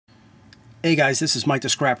Hey guys, this is Mike the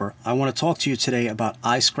Scrapper. I want to talk to you today about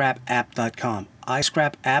iScrapApp.com.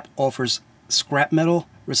 iScrap app offers scrap metal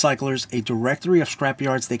recyclers a directory of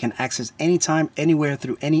scrapyards they can access anytime, anywhere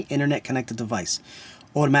through any internet-connected device.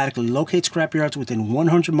 Automatically locate scrapyards within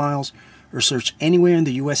 100 miles or search anywhere in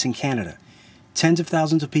the U.S. and Canada. Tens of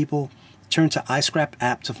thousands of people turn to iScrap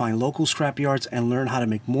app to find local scrapyards and learn how to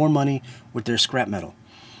make more money with their scrap metal.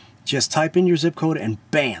 Just type in your zip code and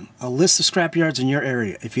bam, a list of scrapyards in your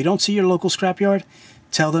area. If you don't see your local scrapyard,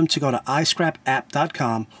 tell them to go to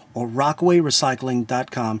iScrapApp.com or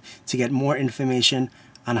RockawayRecycling.com to get more information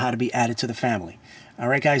on how to be added to the family.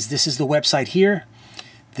 Alright guys, this is the website here.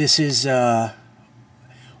 This is one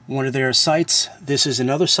of their sites. This is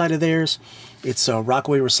another site of theirs. It's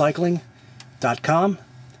RockawayRecycling.com,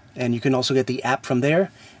 and you can also get the app from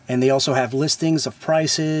there. And they also have listings of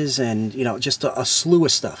prices and, you know, just a slew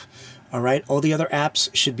of stuff. All right, all the other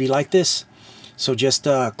apps should be like this. So just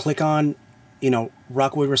click on,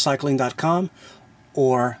 RockawayRecycling.com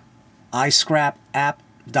or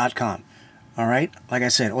iScrapApp.com. All right, like I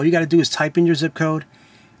said, all you got to do is type in your zip code,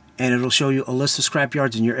 and it'll show you a list of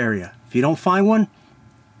scrapyards in your area. If you don't find one,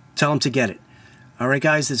 tell them to get it. All right,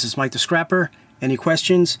 guys, this is Mike the Scrapper. Any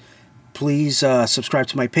questions? Please subscribe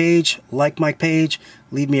to my page, like my page,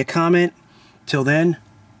 leave me a comment. Till then,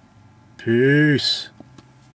 peace.